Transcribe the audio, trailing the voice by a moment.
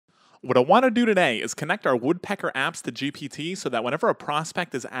What I want to do today is connect our Woodpecker apps to GPT so that whenever a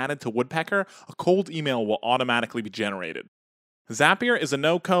prospect is added to Woodpecker, a cold email will automatically be generated. Zapier is a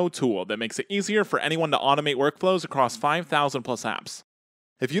no-code tool that makes it easier for anyone to automate workflows across 5,000 plus apps.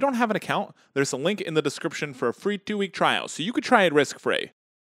 If you don't have an account, there's a link in the description for a free 2-week trial so you could try it risk-free.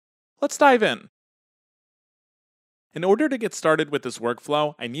 Let's dive in. In order to get started with this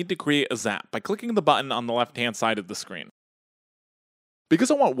workflow, I need to create a Zap by clicking the button on the left-hand side of the screen. Because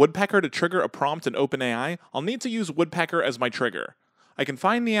I want Woodpecker to trigger a prompt in OpenAI, I'll need to use Woodpecker as my trigger. I can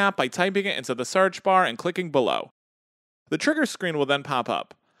find the app by typing it into the search bar and clicking below. The trigger screen will then pop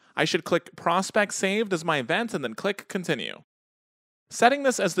up. I should click Prospect Saved as my event and then click Continue. Setting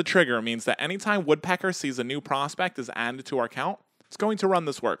this as the trigger means that anytime Woodpecker sees a new prospect is added to our account, it's going to run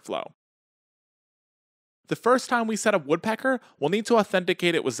this workflow. The first time we set up Woodpecker, we'll need to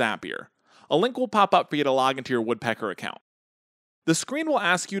authenticate it with Zapier. A link will pop up for you to log into your Woodpecker account. The screen will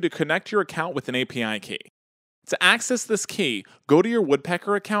ask you to connect your account with an API key. To access this key, go to your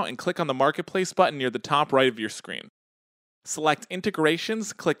Woodpecker account and click on the Marketplace button near the top right of your screen. Select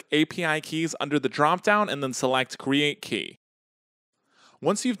Integrations, click API Keys under the dropdown, and then select Create Key.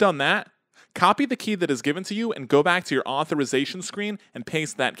 Once you've done that, copy the key that is given to you and go back to your authorization screen and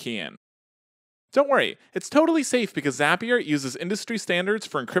paste that key in. Don't worry, it's totally safe because Zapier uses industry standards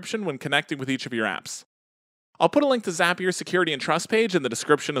for encryption when connecting with each of your apps. I'll put a link to Zapier's security and trust page in the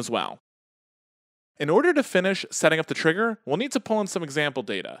description as well. In order to finish setting up the trigger, we'll need to pull in some example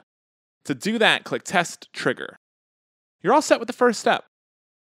data. To do that, click Test Trigger. You're all set with the first step.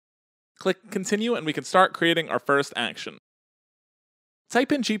 Click Continue and we can start creating our first action.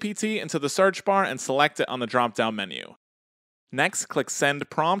 Type in GPT into the search bar and select it on the drop-down menu. Next, click Send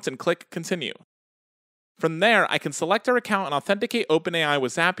Prompt and click Continue. From there, I can select our account and authenticate OpenAI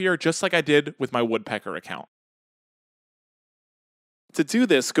with Zapier just like I did with my Woodpecker account. To do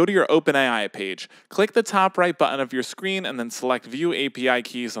this, go to your OpenAI page, click the top right button of your screen, and then select View API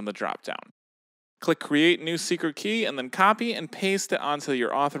Keys on the dropdown. Click Create New Secret Key, and then copy and paste it onto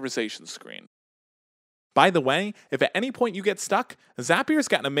your authorization screen. By the way, if at any point you get stuck, Zapier's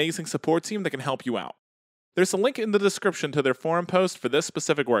got an amazing support team that can help you out. There's a link in the description to their forum post for this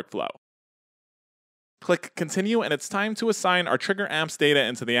specific workflow. Click Continue, and it's time to assign our Trigger Apps data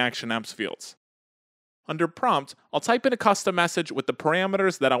into the Action Apps fields. Under Prompt, I'll type in a custom message with the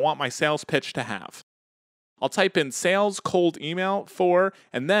parameters that I want my sales pitch to have. I'll type in sales cold email for,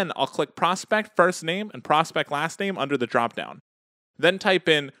 and then I'll click prospect first name and prospect last name under the dropdown. Then type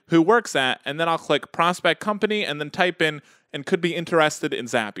in who works at, and then I'll click prospect company and then type in and could be interested in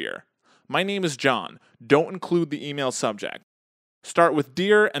Zapier. My name is John. Don't include the email subject. Start with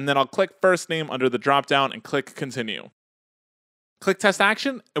Dear, and then I'll click first name under the dropdown and click Continue. Click Test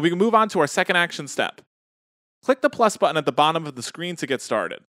Action, and we can move on to our second action step. Click the plus button at the bottom of the screen to get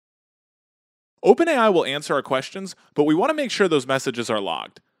started. OpenAI will answer our questions, but we want to make sure those messages are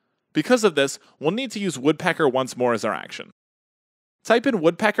logged. Because of this, we'll need to use Woodpecker once more as our action. Type in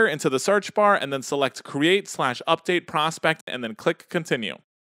Woodpecker into the search bar and then select Create/Update Prospect and then click Continue.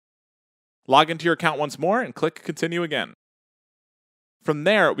 Log into your account once more and click Continue again. From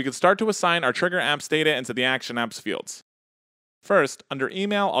there, we can start to assign our Trigger Apps data into the Action Apps fields. First, under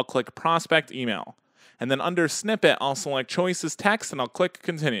Email, I'll click Prospect Email. And then under Snippet, I'll select Choices Text and I'll click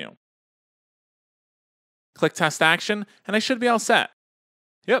Continue. Click Test Action, and I should be all set.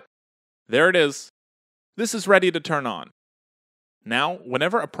 Yep, there it is. This is ready to turn on. Now,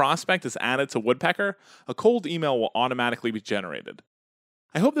 whenever a prospect is added to Woodpecker, a cold email will automatically be generated.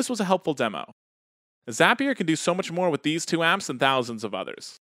 I hope this was a helpful demo. Zapier can do so much more with these two apps and thousands of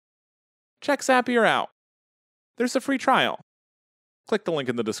others. Check Zapier out. There's a free trial. Click the link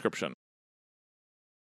in the description.